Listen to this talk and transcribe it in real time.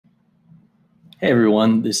Hey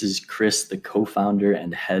everyone, this is Chris, the co-founder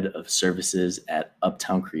and head of services at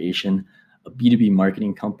Uptown Creation, a B2B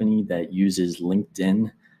marketing company that uses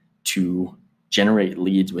LinkedIn to generate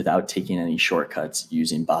leads without taking any shortcuts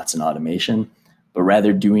using bots and automation, but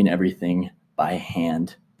rather doing everything by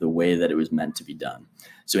hand the way that it was meant to be done.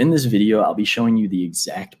 So in this video, I'll be showing you the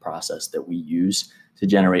exact process that we use to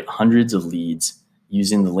generate hundreds of leads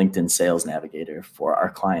using the LinkedIn Sales Navigator for our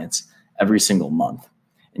clients every single month.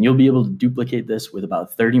 And you'll be able to duplicate this with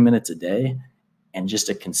about 30 minutes a day and just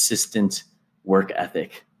a consistent work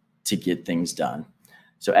ethic to get things done.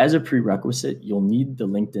 So as a prerequisite, you'll need the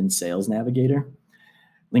LinkedIn Sales Navigator.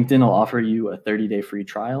 LinkedIn will offer you a 30-day free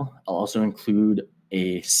trial. I'll also include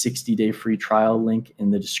a 60-day free trial link in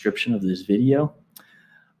the description of this video,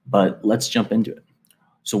 but let's jump into it.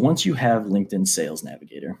 So once you have LinkedIn Sales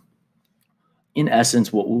Navigator, in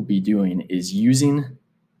essence, what we'll be doing is using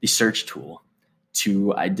the search tool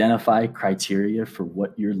to identify criteria for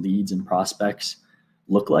what your leads and prospects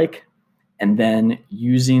look like, and then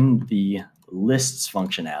using the lists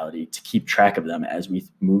functionality to keep track of them as we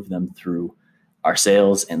move them through our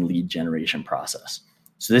sales and lead generation process.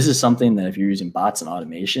 So this is something that if you're using bots and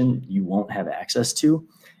automation, you won't have access to,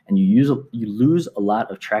 and you lose a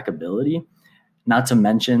lot of trackability. Not to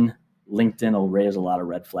mention, LinkedIn will raise a lot of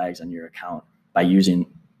red flags on your account by using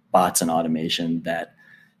bots and automation that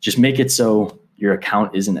just make it so your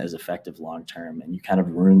account isn't as effective long-term, and you kind of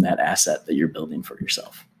ruin that asset that you're building for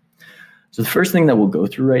yourself. So the first thing that we'll go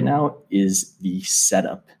through right now is the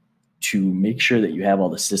setup to make sure that you have all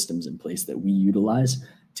the systems in place that we utilize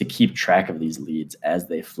to keep track of these leads as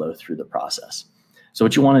they flow through the process. So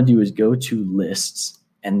what you want to do is go to lists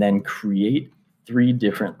and then create 3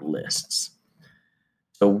 different lists.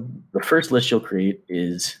 So the first list you'll create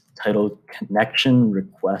is titled Connection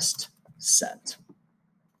Request Sent.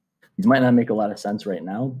 These might not make a lot of sense right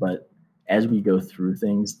now, but as we go through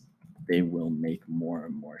things, they will make more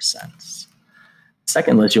and more sense. The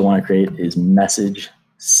second list you'll want to create is Message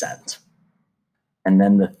Sent. And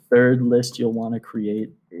then the third list you'll want to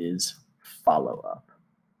create is Follow Up.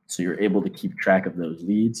 So you're able to keep track of those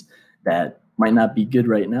leads that might not be good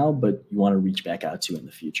right now, but you want to reach back out to in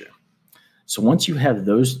the future. So once you have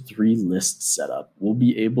those 3 lists set up, we'll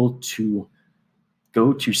be able to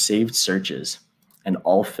go to saved searches and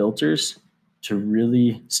all filters to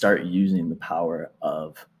really start using the power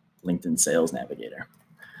of LinkedIn Sales Navigator.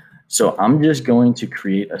 So I'm just going to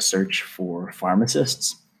create a search for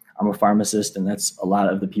pharmacists. I'm a pharmacist, and that's a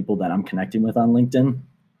lot of the people that I'm connecting with on LinkedIn.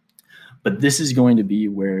 But this is going to be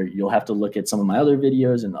where you'll have to look at some of my other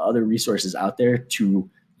videos and the other resources out there to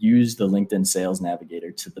use the LinkedIn Sales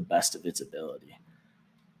Navigator to the best of its ability.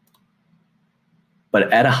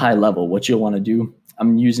 But at a high level, what you'll want to do,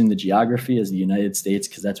 I'm using the geography as the United States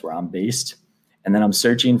because that's where I'm based. And then I'm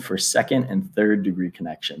searching for 2nd and 3rd degree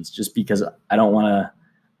connections just because I don't want to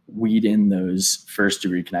weed in those 1st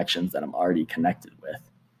degree connections that I'm already connected with.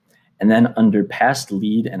 And then under past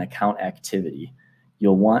lead and account activity,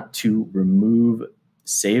 you'll want to remove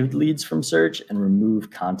saved leads from search and remove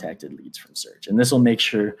contacted leads from search. And this will make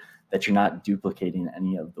sure that you're not duplicating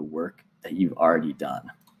any of the work that you've already done.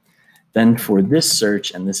 Then for this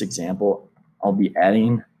search and this example, I'll be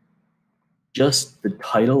adding just the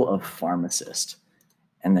title of pharmacist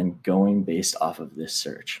and then going based off of this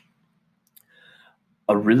search.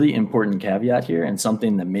 A really important caveat here, and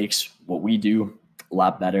something that makes what we do a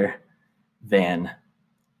lot better than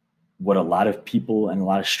what a lot of people and a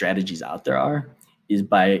lot of strategies out there are, is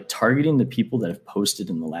by targeting the people that have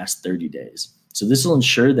posted in the last 30 days. So this will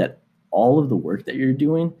ensure that all of the work that you're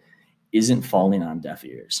doing isn't falling on deaf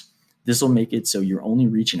ears. This will make it so you're only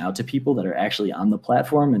reaching out to people that are actually on the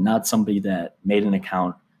platform and not somebody that made an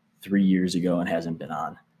account 3 years ago and hasn't been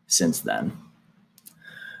on since then.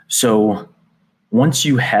 So once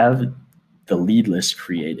you have the lead list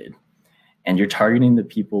created and you're targeting the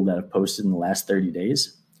people that have posted in the last 30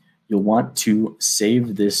 days, you'll want to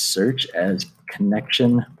save this search as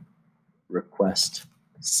Connection Request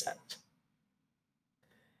Sent.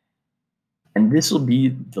 And this will be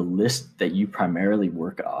the list that you primarily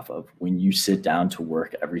work off of when you sit down to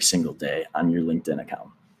work every single day on your LinkedIn account.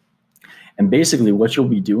 And basically what you'll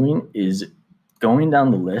be doing is going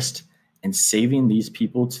down the list and saving these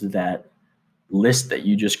people to that list that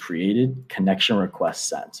you just created, Connection Request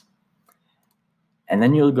Sent. And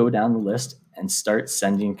then you'll go down the list and start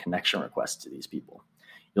sending connection requests to these people.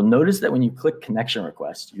 You'll notice that when you click connection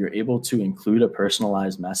request, you're able to include a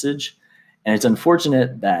personalized message. And it's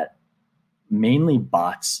unfortunate that mainly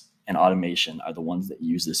bots and automation are the ones that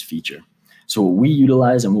use this feature. So what we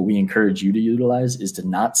utilize and what we encourage you to utilize is to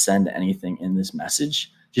not send anything in this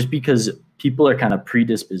message, just because people are kind of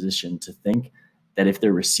predispositioned to think that if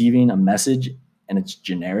they're receiving a message and it's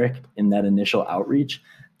generic in that initial outreach,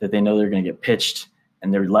 that they know they're going to get pitched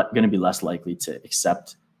and they're going to be less likely to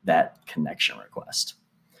accept that connection request.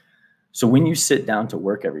 So when you sit down to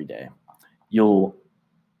work every day, you'll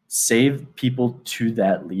save people to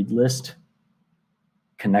that lead list,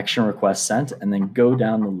 connection request sent, and then go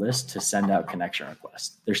down the list to send out connection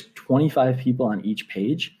requests. There's 25 people on each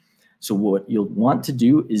page. So what you'll want to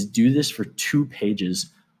do is do this for 2 pages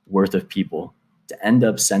worth of people to end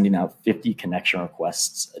up sending out 50 connection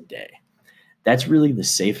requests a day. That's really the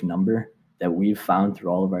safe number that we've found through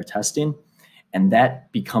all of our testing. And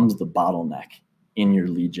that becomes the bottleneck in your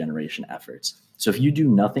lead generation efforts. So if you do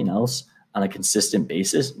nothing else on a consistent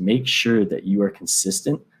basis, make sure that you are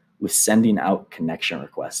consistent with sending out connection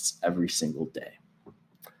requests every single day.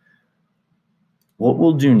 What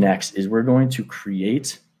we'll do next is we're going to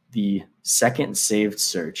create the second saved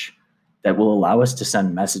search that will allow us to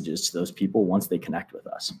send messages to those people once they connect with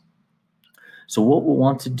us. So what we'll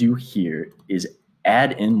want to do here is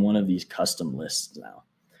add in one of these custom lists now.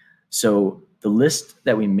 So the list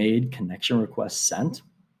that we made connection requests sent,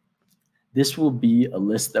 this will be a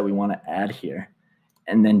list that we want to add here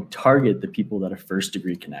and then target the people that are first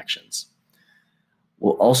degree connections.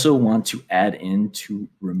 We'll also want to add in to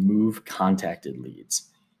remove contacted leads.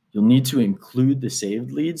 You'll need to include the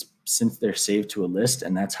saved leads since they're saved to a list,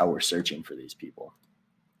 and that's how we're searching for these people.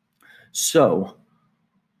 So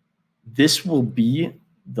this will be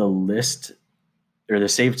the list, or the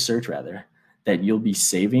saved search rather, that you'll be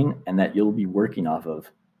saving and that you'll be working off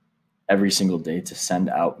of every single day to send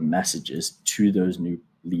out messages to those new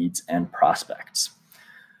leads and prospects.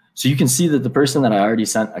 So you can see that the person that I already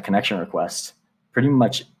sent a connection request pretty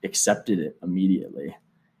much accepted it immediately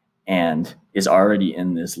and is already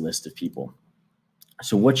in this list of people.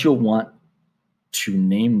 So what you'll want to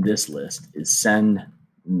name this list is send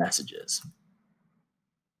messages.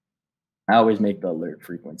 I always make the alert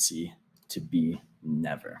frequency to be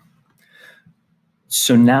never.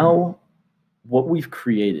 So now what we've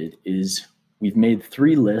created is we've made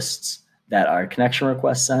 3 lists that are connection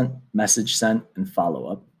request sent, message sent, and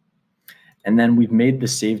follow-up. And then we've made the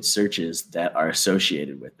saved searches that are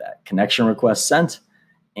associated with that, connection request sent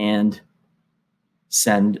and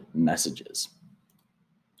send messages.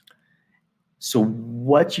 So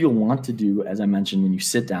what you'll want to do, as I mentioned, when you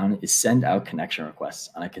sit down is send out connection requests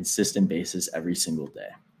on a consistent basis every single day.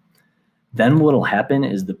 Then what'll happen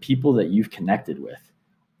is the people that you've connected with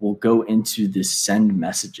will go into this send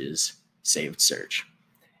messages saved search.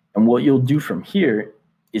 And what you'll do from here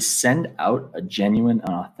is send out a genuine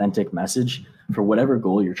and authentic message for whatever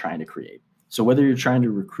goal you're trying to create. So whether you're trying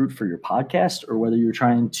to recruit for your podcast or whether you're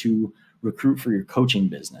trying to recruit for your coaching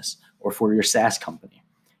business or for your SaaS company,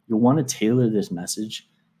 you'll want to tailor this message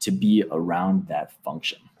to be around that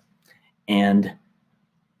function. And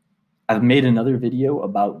I've made another video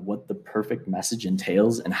about what the perfect message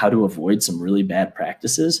entails and how to avoid some really bad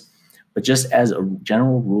practices. But just as a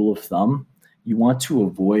general rule of thumb, you want to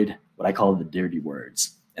avoid what I call the dirty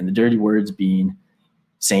words. And the dirty words being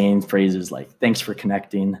saying phrases like, thanks for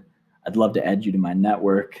connecting. I'd love to add you to my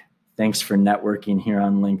network. Thanks for networking here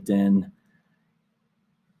on LinkedIn.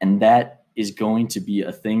 And that is going to be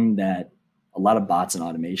a thing that a lot of bots and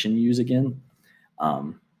automation use again,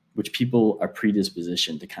 which people are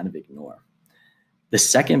predispositioned to kind of ignore. The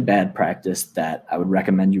second bad practice that I would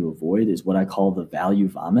recommend you avoid is what I call the value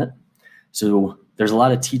vomit. So there's a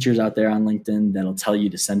lot of teachers out there on LinkedIn that'll tell you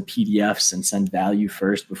to send PDFs and send value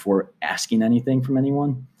first before asking anything from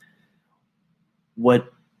anyone.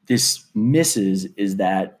 What this misses is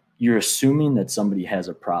that you're assuming that somebody has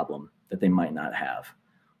a problem that they might not have.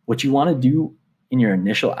 What you want to do in your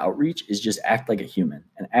initial outreach is just act like a human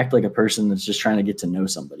and act like a person that's just trying to get to know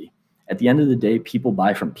somebody. At the end of the day, people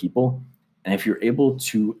buy from people. And if you're able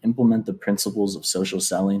to implement the principles of social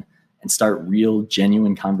selling and start real,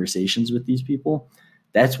 genuine conversations with these people,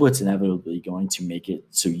 that's what's inevitably going to make it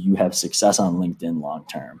so you have success on LinkedIn long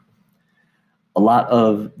term. A lot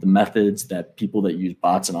of the methods that people that use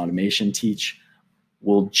bots and automation teach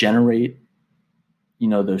will generate,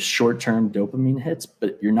 those short-term dopamine hits,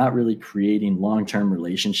 but you're not really creating long-term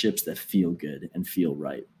relationships that feel good and feel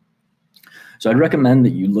right. So I'd recommend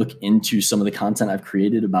that you look into some of the content I've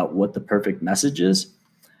created about what the perfect message is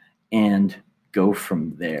and go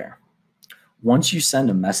from there. Once you send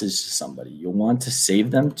a message to somebody, you'll want to save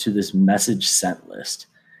them to this message sent list.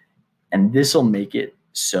 And this will make it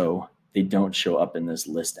so they don't show up in this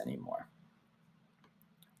list anymore.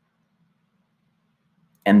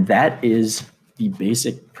 And that is the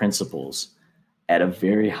basic principles at a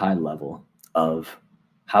very high level of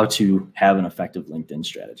how to have an effective LinkedIn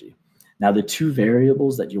strategy. Now, the 2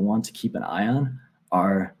 variables that you want to keep an eye on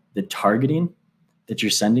are the targeting that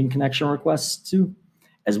you're sending connection requests to,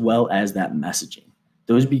 as well as that messaging.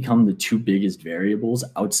 Those become the two biggest variables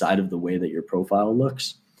outside of the way that your profile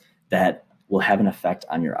looks that will have an effect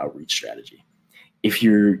on your outreach strategy. If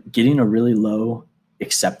you're getting a really low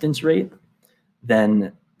acceptance rate,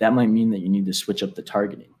 then that might mean that you need to switch up the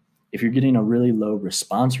targeting. If you're getting a really low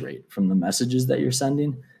response rate from the messages that you're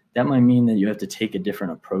sending, that might mean that you have to take a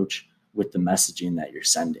different approach with the messaging that you're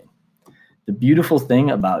sending. The beautiful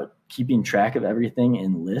thing about keeping track of everything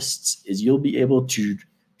in lists is you'll be able to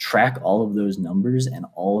track all of those numbers and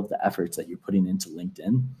all of the efforts that you're putting into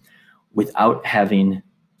LinkedIn without having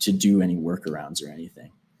to do any workarounds or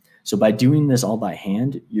anything. So by doing this all by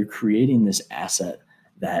hand, you're creating this asset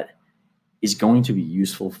that is going to be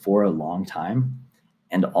useful for a long time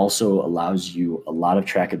and also allows you a lot of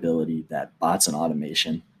trackability that bots and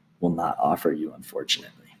automation will not offer you,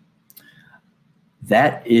 unfortunately.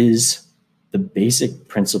 That is the basic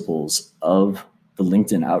principles of the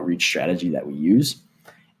LinkedIn outreach strategy that we use.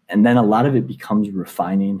 And then a lot of it becomes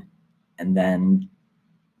refining and then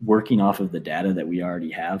working off of the data that we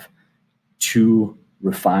already have to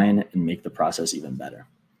refine and make the process even better.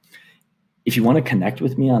 If you want to connect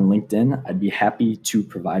with me on LinkedIn, I'd be happy to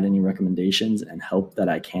provide any recommendations and help that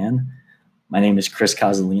I can. My name is Chris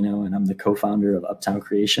Cozzolino, and I'm the co-founder of Uptown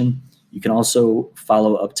Creation. You can also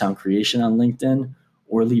follow Uptown Creation on LinkedIn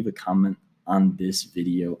or leave a comment on this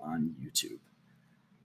video on YouTube.